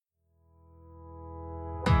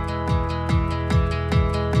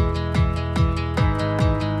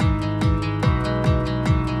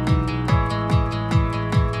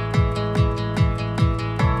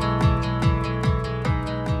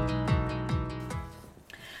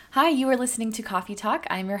Hi, you are listening to Coffee Talk.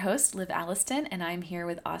 I'm your host, Liv Alliston, and I'm here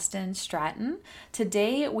with Austin Stratton.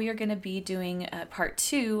 Today, we are going to be doing part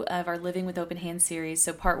 2 of our Living with Open Hands series.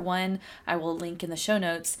 So part 1, I will link in the show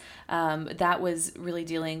notes. That was really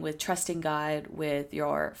dealing with trusting God with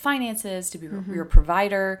your finances, to be your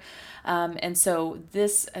provider. And so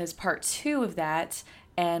this is part 2 of that,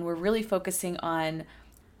 and we're really focusing on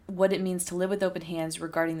what it means to live with open hands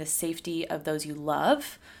regarding the safety of those you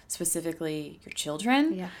love, specifically your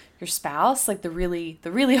children, your spouse, like the really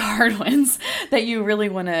hard ones that you really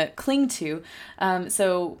want to cling to.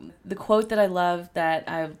 So the quote that I love that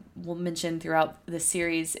I will mention throughout the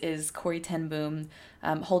series is Corrie ten Boom,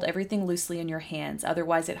 hold everything loosely in your hands,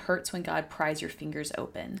 otherwise it hurts when God pries your fingers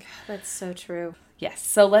open. That's so true. Yes.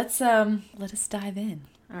 So let us dive in.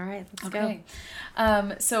 All right, let's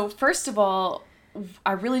go. So first of all,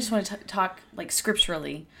 I really just want to talk like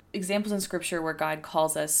scripturally, examples in scripture where God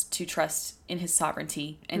calls us to trust in his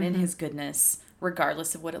sovereignty and in his goodness,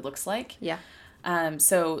 regardless of what it looks like. Yeah.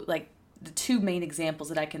 So like the two main examples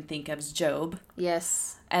that I can think of is Job.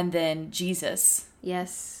 Yes. And then Jesus.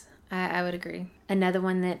 Yes, I would agree. Another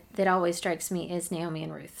one that always strikes me is Naomi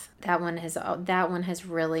and Ruth. That one has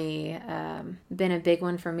really been a big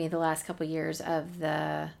one for me the last couple of years.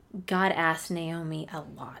 God asked Naomi a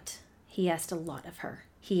lot. He asked a lot of her.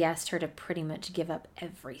 He asked her to pretty much give up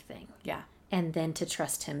everything. Yeah. And then to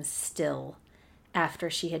trust him still after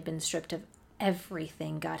she had been stripped of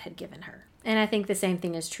everything God had given her. And I think the same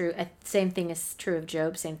thing is true. Same thing is true of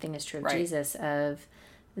Job. Same thing is true of Jesus. Of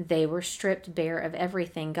they were stripped bare of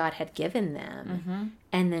everything God had given them.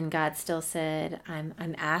 And then God still said,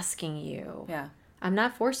 I'm asking you. Yeah. I'm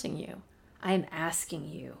not forcing you. I'm asking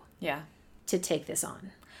you. Yeah. To take this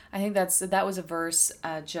on. I think that was a verse,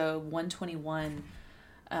 Job 121,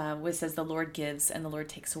 where it says the Lord gives and the Lord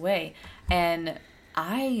takes away. And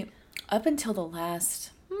up until the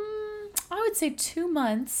last, I would say 2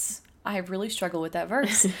 months, I really struggled with that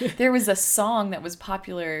verse. There was a song that was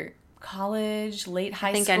popular college, late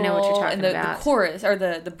high school. I think I know what you're talking about. And the chorus, or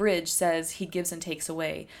the bridge says, he gives and takes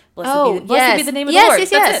away. Blessed be the name of the Lord. Yes.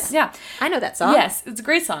 That's it. Yeah. I know that song. Yes, it's a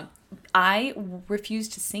great song. I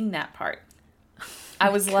refused to sing that part. I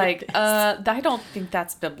was like, I don't think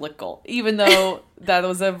that's biblical, even though that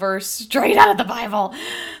was a verse straight out of the Bible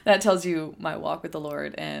that tells you my walk with the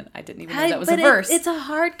Lord, and I didn't even know that was a verse. It's a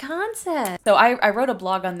hard concept. So I wrote a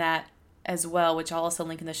blog on that as well, which I'll also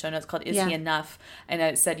link in the show notes, called Is He Enough? And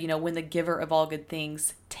it said, when the giver of all good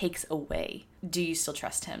things takes away, do you still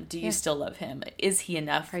trust him? Do you still love him? Is he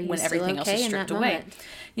enough when everything else is stripped away? Moment?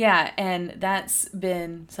 Yeah, and that's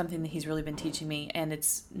been something that he's really been teaching me, and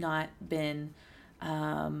it's not been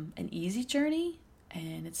an easy journey,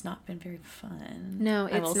 and it's not been very fun. No,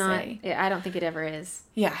 it's not. I don't think it ever is.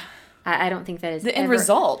 Yeah. I don't think that is the end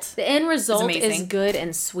result. The end result is good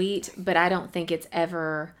and sweet, but I don't think it's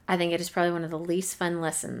ever. I think it is probably one of the least fun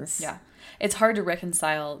lessons. Yeah. It's hard to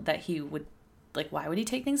reconcile that he would, why would he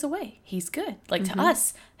take things away? He's good. To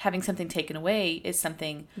us, having something taken away is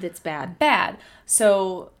something that's bad.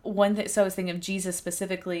 So so I was thinking of Jesus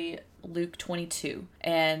specifically, Luke 22,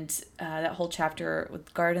 and that whole chapter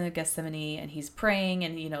with Garden of Gethsemane, and he's praying,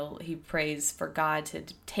 and he prays for God to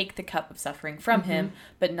take the cup of suffering from him,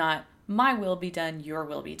 but not my will be done, your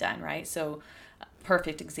will be done, right? So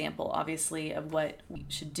perfect example, obviously, of what we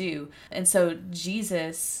should do. And so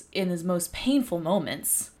Jesus, in his most painful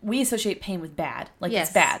moments, we associate pain with bad,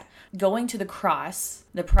 it's bad. Going to the cross,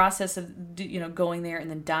 the process of going there and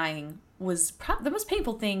then dying was the most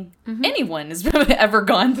painful thing anyone has ever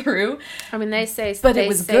gone through. I mean, they say, but it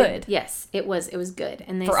was good. Yes, it was good,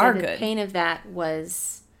 and they for say our the good. Pain of that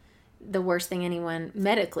was the worst thing anyone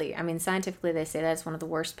medically. I mean, scientifically, they say that's one of the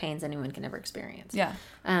worst pains anyone can ever experience. Yeah.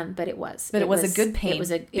 But it was. But it was a good pain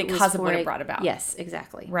because of what it brought about. Yes,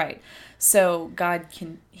 exactly. Right. So God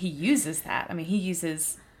he uses that. I mean, he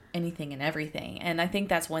uses anything and everything. And I think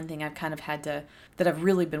that's one thing I've kind of that I've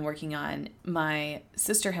really been working on. My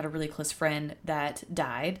sister had a really close friend that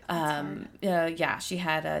died. She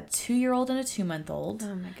had a 2-year-old and a 2-month-old.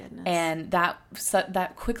 Oh my goodness. And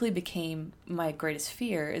that quickly became my greatest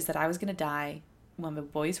fear, is that I was going to die when the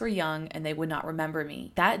boys were young and they would not remember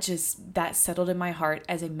me. That settled in my heart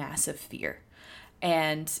as a massive fear.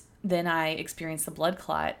 And then I experienced the blood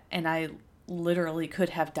clot, and I literally could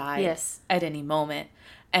have died at any moment.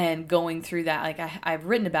 And going through that, I've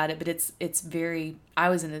written about it, but I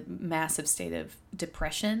was in a massive state of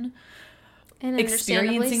depression, and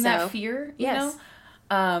experiencing that fear,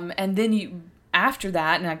 and then after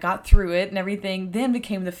that, and I got through it and everything, then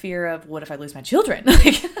became the fear of, what if I lose my children?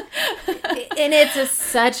 And it's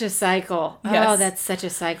such a cycle. Yes. Oh, that's such a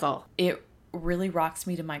cycle. It really rocks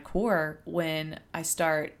me to my core when I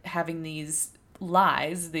start having these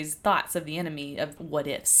lies, these thoughts of the enemy of what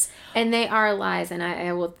ifs. And they are lies, and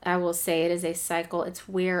I will say it is a cycle. It's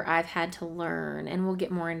where I've had to learn, and we'll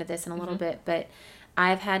get more into this in a little bit, but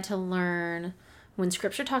I've had to learn when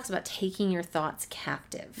Scripture talks about taking your thoughts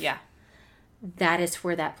captive. Yeah. That is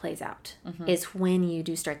where that plays out. It's when you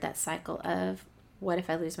do start that cycle of, what if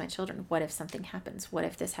I lose my children? What if something happens? What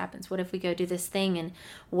if this happens? What if we go do this thing? And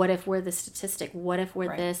what if we're the statistic? What if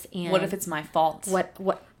we're this? And what if it's my fault? What?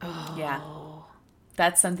 Oh. Yeah.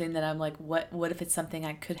 That's something that I'm like, what if it's something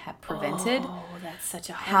I could have prevented? Oh, that's such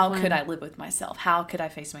a hard How one. could I live with myself? How could I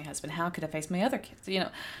face my husband? How could I face my other kids?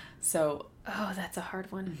 So. Oh, that's a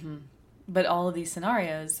hard one. But all of these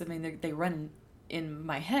scenarios, I mean, they run in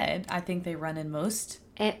my head. I think they run in most.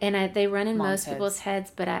 They run in most heads. people's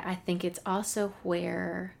heads, but I think it's also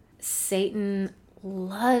where Satan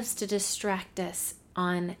loves to distract us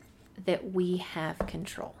on that we have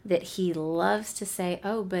control. That he loves to say,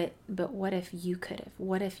 oh, but what if you could have?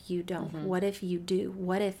 What if you don't? What if you do?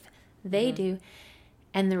 What if they do?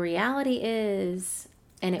 And the reality is,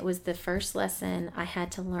 and it was the first lesson I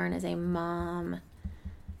had to learn as a mom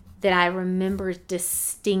that I remember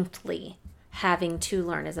distinctly having to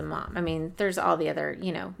learn as a mom. I mean, there's all the other,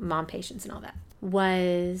 mom patience and all that.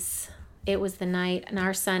 It was the night, and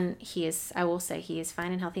our son, I will say he is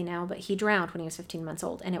fine and healthy now, but he drowned when he was 15 months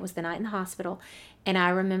old, and it was the night in the hospital, and I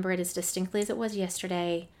remember it as distinctly as it was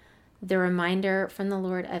yesterday, the reminder from the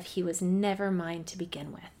Lord of he was never mine to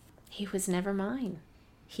begin with. He was never mine.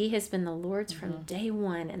 He has been the Lord's from day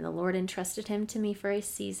one, and the Lord entrusted him to me for a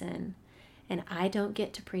season, and I don't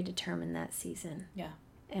get to predetermine that season. Yeah.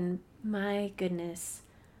 And my goodness,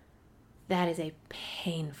 that is a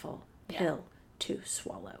painful pill to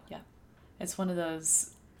swallow. Yeah. It's one of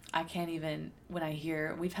those, I can't even, when I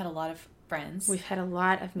hear, we've had a lot of friends. We've had a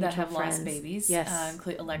lot of mutual that have friends. lost babies. Yes.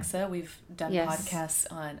 Including Alexa. We've done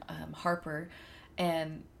podcasts on Harper.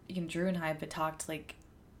 And Drew and I have talked, like,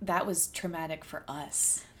 that was traumatic for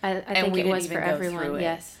us. I think it was for everyone.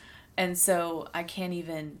 Yes. And so I can't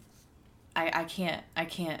even, I can't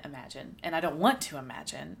imagine. And I don't want to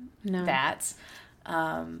imagine that.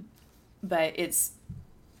 But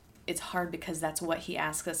it's hard because that's what he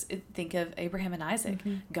asks us. Think of Abraham and Isaac.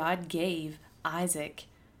 God gave Isaac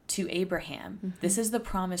to Abraham. This is the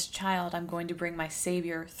promised child. I'm going to bring my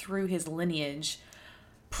Savior through his lineage.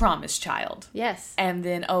 Promised child. Yes. And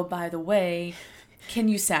then, oh, by the way, can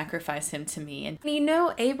you sacrifice him to me? And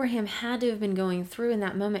Abraham had to have been going through in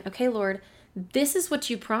that moment, okay, Lord, this is what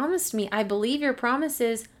you promised me. I believe your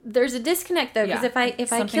promises. There's a disconnect though, because if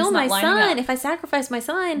I kill my son, if I sacrifice my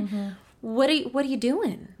son, what are you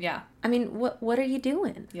doing? Yeah. I mean, what are you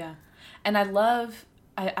doing? Yeah. And I love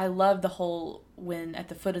the whole, when at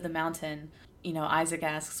the foot of the mountain, Isaac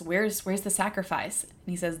asks, where's the sacrifice? And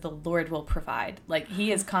he says, the Lord will provide. Like,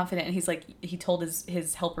 he is confident, and he's like, he told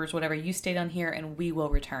his helpers, whatever, you stay down here and we will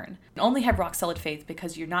return. Only have rock solid faith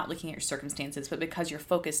because you're not looking at your circumstances, but because you're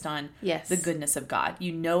focused on the goodness of God.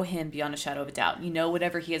 You know him beyond a shadow of a doubt. You know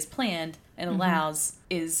whatever he has planned and allows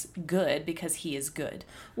is good because he is good.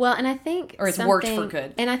 Well, and I think... Or it's worked for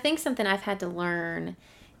good. And I think something I've had to learn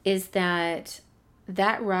is that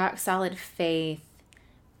rock solid faith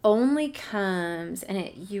only comes, and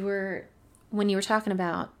when you were talking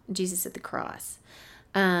about Jesus at the cross,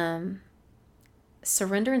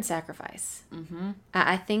 surrender and sacrifice.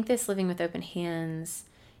 I think this living with open hands,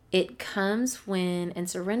 it comes when, and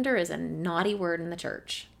surrender is a naughty word in the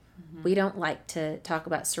church. We don't like to talk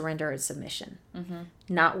about surrender as submission.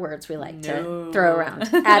 Not words we like to throw around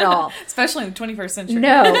at all. Especially in the 21st century.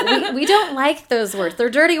 No, we don't like those words. They're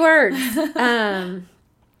dirty words. The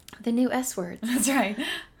new S words. That's right.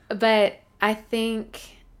 But I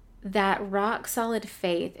think that rock solid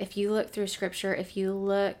faith, if you look through Scripture, if you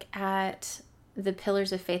look at the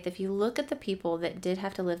pillars of faith, if you look at the people that did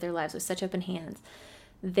have to live their lives with such open hands,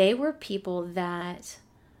 they were people that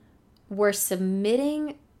were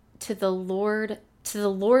submitting to the Lord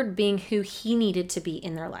being who he needed to be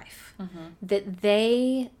in their life. That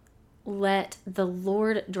they let the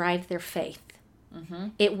Lord drive their faith.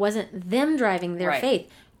 It wasn't them driving their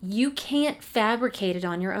faith. You can't fabricate it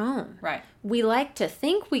on your own. Right. We like to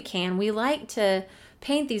think we can. We like to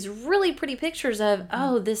paint these really pretty pictures of,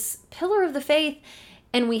 this pillar of the faith.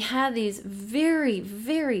 And we have these very,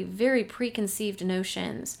 very, very preconceived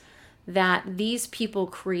notions that these people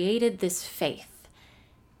created this faith.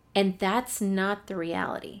 And that's not the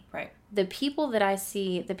reality. Right. The people that I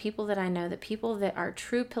see, the people that I know, the people that are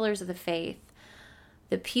true pillars of the faith,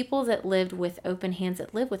 the people that lived with open hands,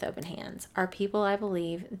 that live with open hands, are people, I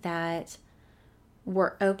believe, that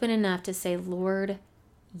were open enough to say, Lord,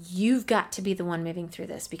 you've got to be the one moving through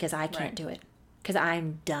this because I can't Right. do it, because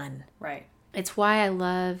I'm done. Right. It's why I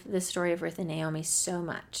love the story of Ruth and Naomi so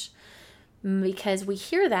much, because we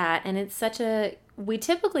hear that, and it's we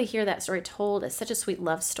typically hear that story told as such a sweet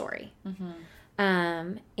love story.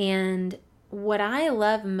 And what I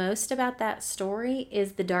love most about that story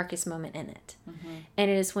is the darkest moment in it.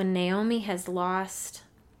 And it is when Naomi has lost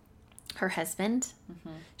her husband.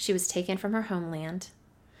 She was taken from her homeland.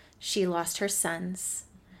 She lost her sons.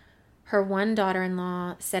 Her one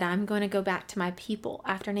daughter-in-law said, I'm going to go back to my people,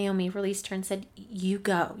 after Naomi released her and said, you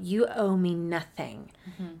go. You owe me nothing.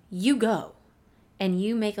 You go and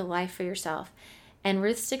you make a life for yourself. And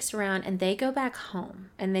Ruth sticks around, and they go back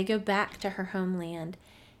home, and they go back to her homeland,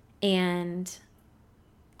 and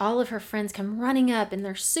all of her friends come running up, and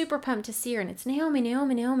they're super pumped to see her, and it's Naomi,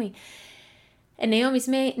 Naomi, Naomi. And Naomi's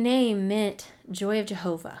name meant joy of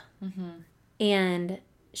Jehovah. And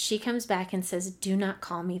she comes back and says, do not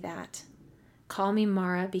call me that. Call me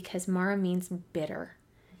Mara, because Mara means bitter,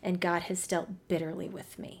 and God has dealt bitterly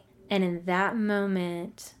with me. And in that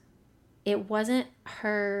moment, it wasn't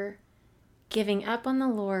her giving up on the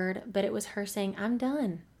Lord, but it was her saying, I'm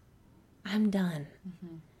done. I'm done.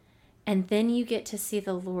 And then you get to see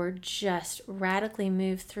the Lord just radically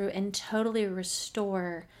move through and totally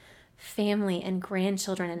restore family and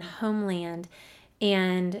grandchildren and homeland,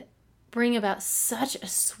 and bring about such a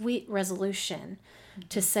sweet resolution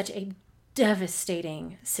to such a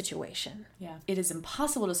devastating situation. Yeah. It is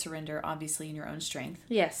impossible to surrender, obviously, in your own strength.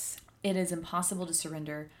 Yes. It is impossible to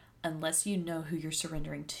surrender unless you know who you're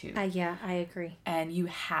surrendering to. Yeah, I agree. And you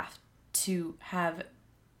have to have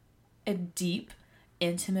a deep,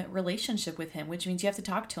 intimate relationship with him, which means you have to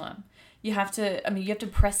talk to him. You have to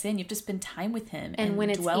press in. You have to spend time with him and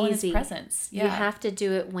when it's dwell easy, in his presence. Yeah. You have to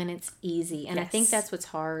do it when it's easy. And I think that's what's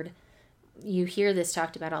hard. You hear this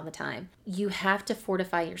talked about all the time. You have to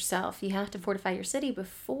fortify yourself. You have to fortify your city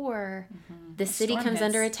before the city comes hits.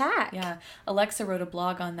 under attack. Yeah. Alexa wrote a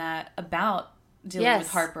blog on that about dealing with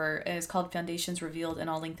Harper. It's called Foundations Revealed, and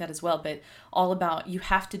I'll link that as well. But all about, you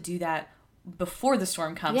have to do that before the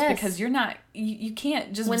storm comes, because you're not, you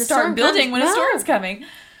can't just start building when a storm's coming.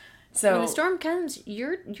 So when the storm comes,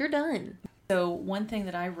 you're done. So one thing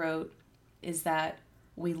that I wrote is that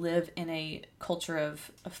we live in a culture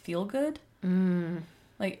of feel good.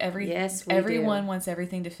 Like everyone wants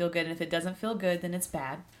everything to feel good, and if it doesn't feel good, then it's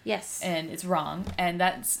bad. Yes. And it's wrong, and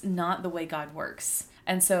that's not the way God works.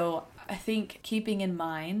 And so I think keeping in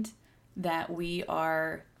mind that we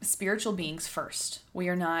are spiritual beings first. We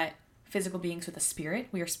are not physical beings with a spirit.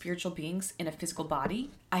 We are spiritual beings in a physical body.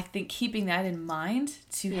 I think keeping that in mind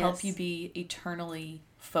to help you be eternally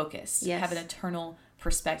focused, have an eternal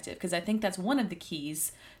perspective, because I think that's one of the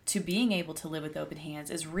keys to being able to live with open hands,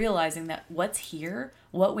 is realizing that what's here,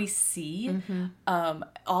 what we see,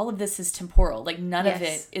 all of this is temporal. Like none of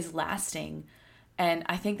it is lasting. And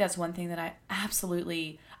I think that's one thing that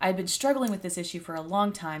I've been struggling with this issue for a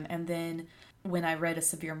long time. And then when I read A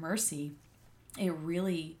Severe Mercy, it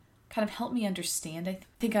really kind of helped me understand. I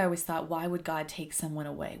think I always thought, why would God take someone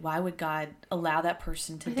away? Why would God allow that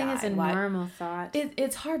person to die? I think it's a normal thought.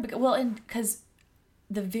 It's hard because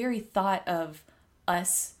the very thought of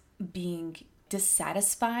us being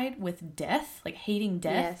dissatisfied with death, like hating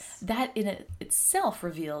death, that in itself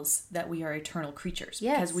reveals that we are eternal creatures,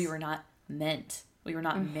 because we were not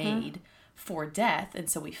made for death, and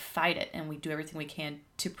so we fight it and we do everything we can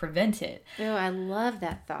to prevent it. Oh, I love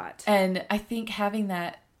that thought. And I think having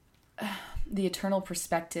that the eternal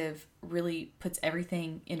perspective really puts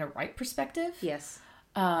everything in a right perspective. Yes.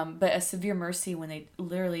 But A Severe Mercy, when they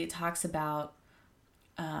literally talks about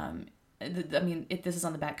this is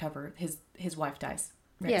on the back cover. His wife dies.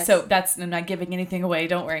 Right? Yes. So I'm not giving anything away.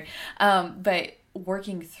 Don't worry. But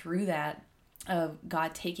working through that of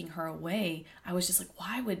God taking her away, I was just like,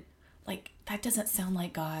 why would, that doesn't sound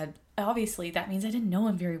like God. Obviously, that means I didn't know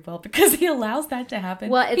him very well, because he allows that to happen.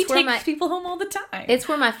 Well, he takes people home all the time. It's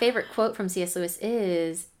where my favorite quote from C.S. Lewis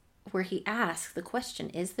is, where he asks the question,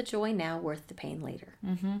 is the joy now worth the pain later?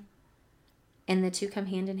 And the two come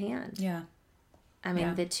hand in hand. Yeah.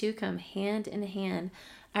 The two come hand in hand.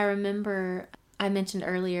 I remember I mentioned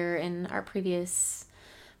earlier in our previous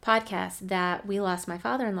podcast that we lost my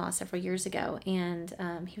father-in-law several years ago, and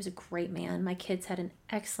he was a great man. My kids had an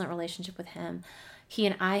excellent relationship with him. He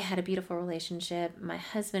and I had a beautiful relationship. My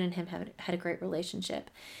husband and him had a great relationship.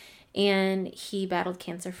 And he battled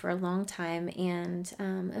cancer for a long time, and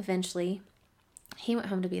eventually he went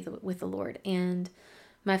home to be with the Lord. And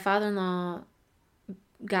my father-in-law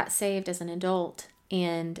got saved as an adult,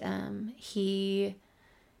 and he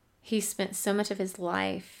spent so much of his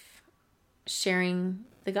life sharing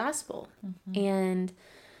the gospel. And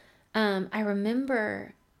I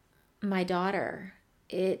remember my daughter,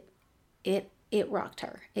 it rocked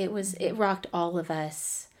her. It rocked all of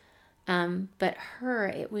us. But her,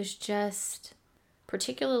 it was just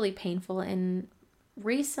particularly painful. And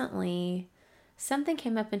recently something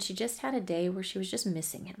came up and she just had a day where she was just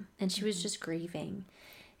missing him and she was just grieving.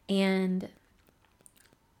 And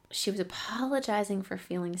she was apologizing for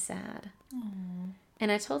feeling sad. Aww.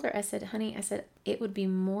 And I told her, I said, honey, it would be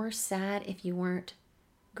more sad if you weren't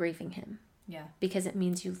grieving him. Yeah. Because it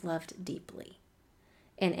means you loved deeply.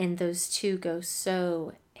 And those two go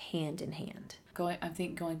so hand in hand. I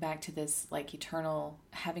think going back to this, like,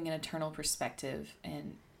 having an eternal perspective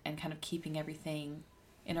and kind of keeping everything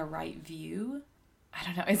in a right view. I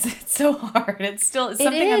don't know. It's so hard. It's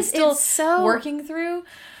something I'm still working through,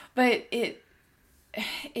 but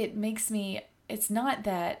it makes me, it's not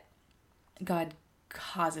that God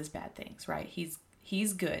causes bad things, right?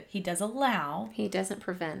 He's good. He does allow. He doesn't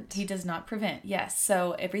prevent. He does not prevent. Yes.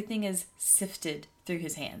 So everything is sifted through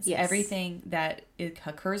his hands. Yes. Everything that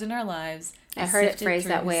occurs in our lives. I heard it phrased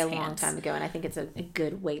that way a long time ago, and I think it's a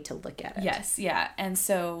good way to look at it. Yes. Yeah. And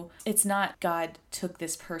so it's not God took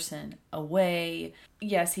this person away.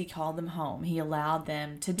 Yes, he called them home. He allowed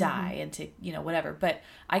them to die and to, whatever. But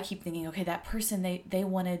I keep thinking, okay, that person, they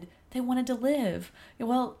wanted to live.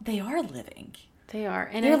 Well, they are living. They are.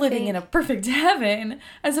 And they're living in a perfect heaven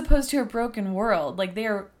as opposed to a broken world. Like, they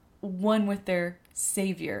are one with their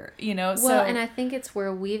Savior, Well, and I think it's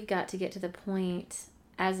where we've got to get to the point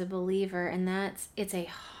as a believer, and it's a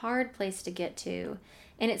hard place to get to.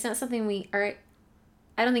 And it's not something I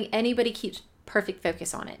don't think anybody keeps perfect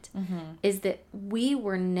focus on it, is that we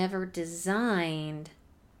were never designed,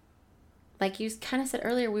 like you kind of said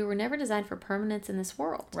earlier, we were never designed for permanence in this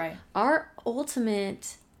world. Right. Our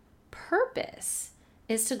ultimate purpose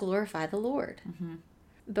is to glorify the Lord.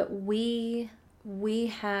 But we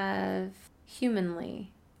have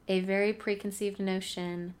humanly a very preconceived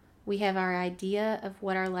notion. We have our idea of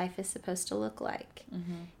what our life is supposed to look like.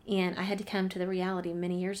 And I had to come to the reality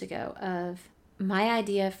many years ago of my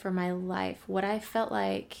idea for my life, what I felt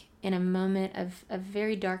like in a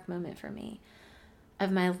very dark moment for me,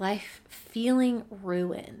 of my life feeling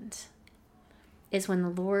ruined, is when the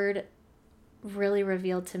Lord really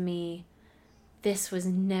revealed to me, this was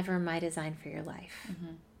never my design for your life.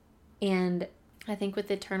 And I think with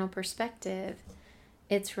eternal perspective,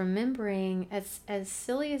 it's remembering, as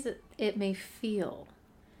silly as it may feel,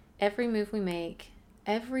 every move we make,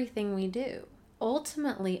 everything we do,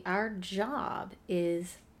 ultimately our job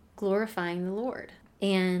is glorifying the Lord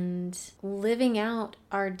and living out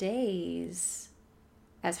our days,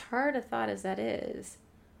 as hard a thought as that is,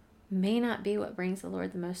 may not be what brings the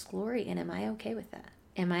Lord the most glory. And am I okay with that?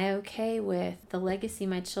 Am I okay with the legacy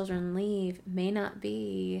my children leave may not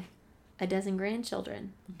be a dozen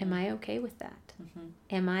grandchildren? Am I okay with that?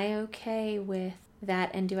 Am I okay with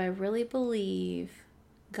that? And do I really believe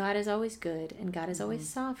God is always good and God is always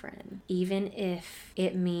sovereign, even if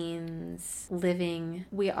it means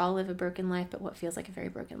we all live a broken life, but what feels like a very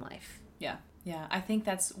broken life? Yeah. I think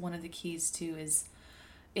that's one of the keys too,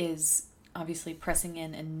 is obviously pressing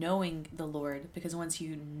in and knowing the Lord, because once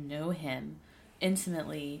you know him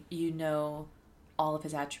intimately, you know all of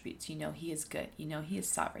his attributes. You know he is good. You know he is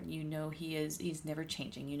sovereign. You know he's never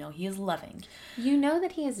changing. You know he is loving. You know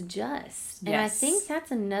that he is just. Yes. And I think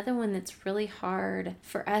that's another one that's really hard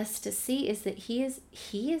for us to see, is that he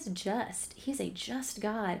is just. He's a just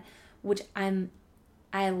God, which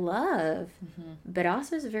I love, but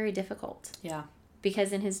also is very difficult. Yeah.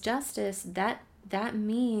 Because in his justice, that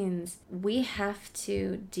means we have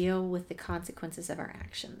to deal with the consequences of our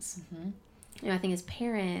actions. I think as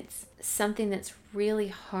parents, something that's really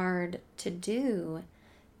hard to do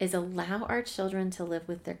is allow our children to live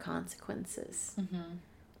with their consequences,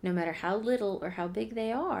 no matter how little or how big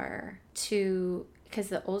they are, because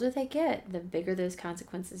the older they get, the bigger those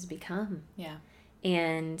consequences become. Yeah.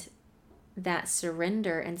 And that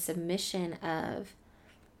surrender and submission of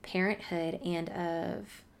parenthood and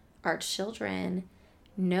of our children,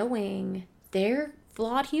 knowing they're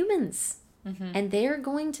flawed humans. And they're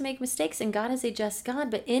going to make mistakes, and God is a just God,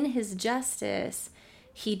 but in his justice,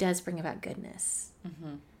 he does bring about goodness.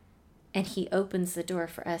 And he opens the door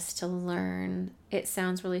for us to learn, it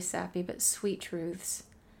sounds really sappy, but sweet truths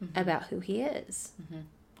about who he is.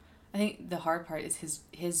 I think the hard part is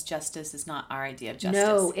his justice is not our idea of justice.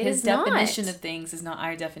 No, it is not. His definition of things is not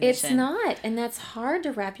our definition. It's not, and that's hard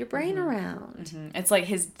to wrap your brain around. It's like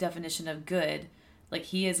his definition of good. Like,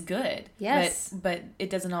 he is good. Yes. But it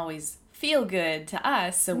doesn't always feel good to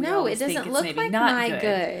us, so we no, always it doesn't think it's look maybe like not my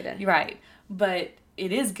good. Right. But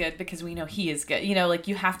it is good because we know he is good. You know, like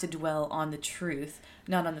you have to dwell on the truth,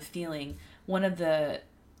 not on the feeling. One of the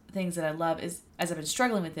things that I love is, as I've been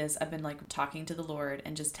struggling with this, I've been like talking to the Lord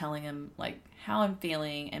and just telling him like how I'm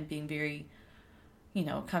feeling and being very, you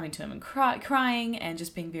know, coming to him and crying and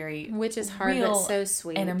just being very which is hard real but so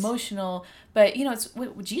sweet and emotional. But you know, it's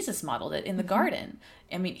Jesus modeled it in the garden.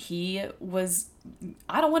 I mean, he was,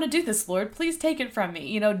 I don't want to do this, Lord, please take it from me.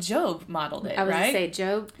 You know, Job modeled it. I was right? Gonna say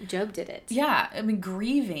Job did it. Yeah, I mean,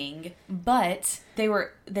 grieving, but they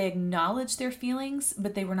acknowledged their feelings,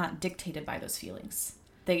 but they were not dictated by those feelings.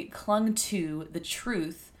 They clung to the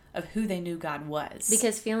truth of who they knew God was.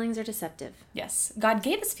 Because feelings are deceptive. Yes. God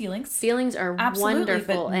gave us feelings. Feelings are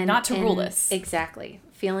wonderful. But not to rule us. Exactly.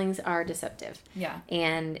 Feelings are deceptive. Yeah.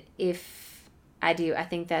 And I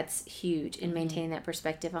think that's huge in maintaining that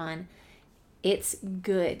perspective on, it's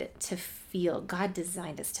good to feel. God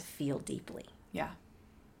designed us to feel deeply. Yeah.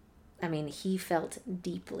 I mean, he felt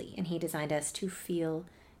deeply, and he designed us to feel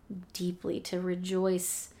deeply, to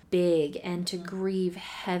rejoice big and to grieve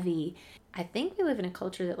heavy. I think we live in a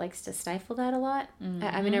culture that likes to stifle that a lot.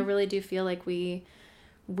 I mean, I really do feel like we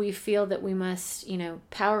feel that we must, you know,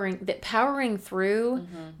 powering through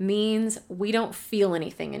means we don't feel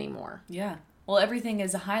anything anymore. Yeah. Well, everything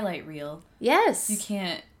is a highlight reel. Yes.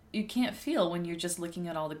 You can't feel when you're just looking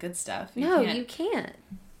at all the good stuff. You can't.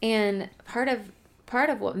 And part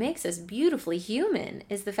of what makes us beautifully human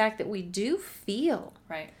is the fact that we do feel.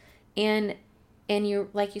 Right. And you're,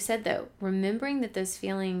 like you said, though, remembering that those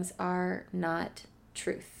feelings are not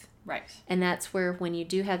truth. Right. And that's where, when you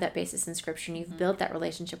do have that basis in Scripture and you've built that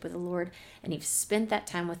relationship with the Lord and you've spent that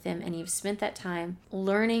time with him and you've spent that time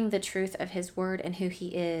learning the truth of his word and who he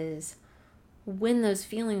is, when those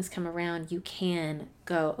feelings come around, you can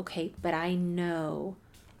go, okay, but I know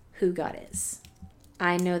who God is.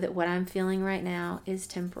 I know that what I'm feeling right now is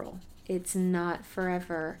temporal. It's not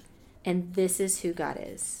forever. And this is who God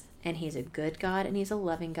is. And he's a good God, and he's a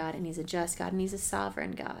loving God, and he's a just God, and he's a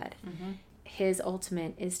sovereign God. His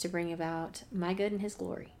ultimate is to bring about my good and his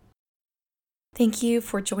glory. Thank you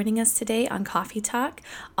for joining us today on Coffee Talk.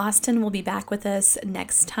 Austin will be back with us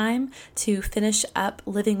next time to finish up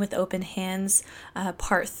Living with Open Hands,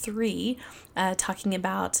 Part 3, talking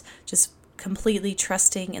about just completely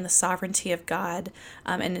trusting in the sovereignty of God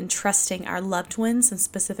and entrusting our loved ones, and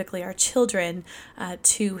specifically our children,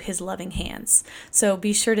 to his loving hands. So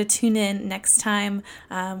be sure to tune in next time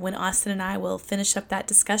when Austin and I will finish up that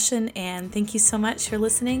discussion. And thank you so much for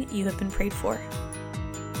listening. You have been prayed for.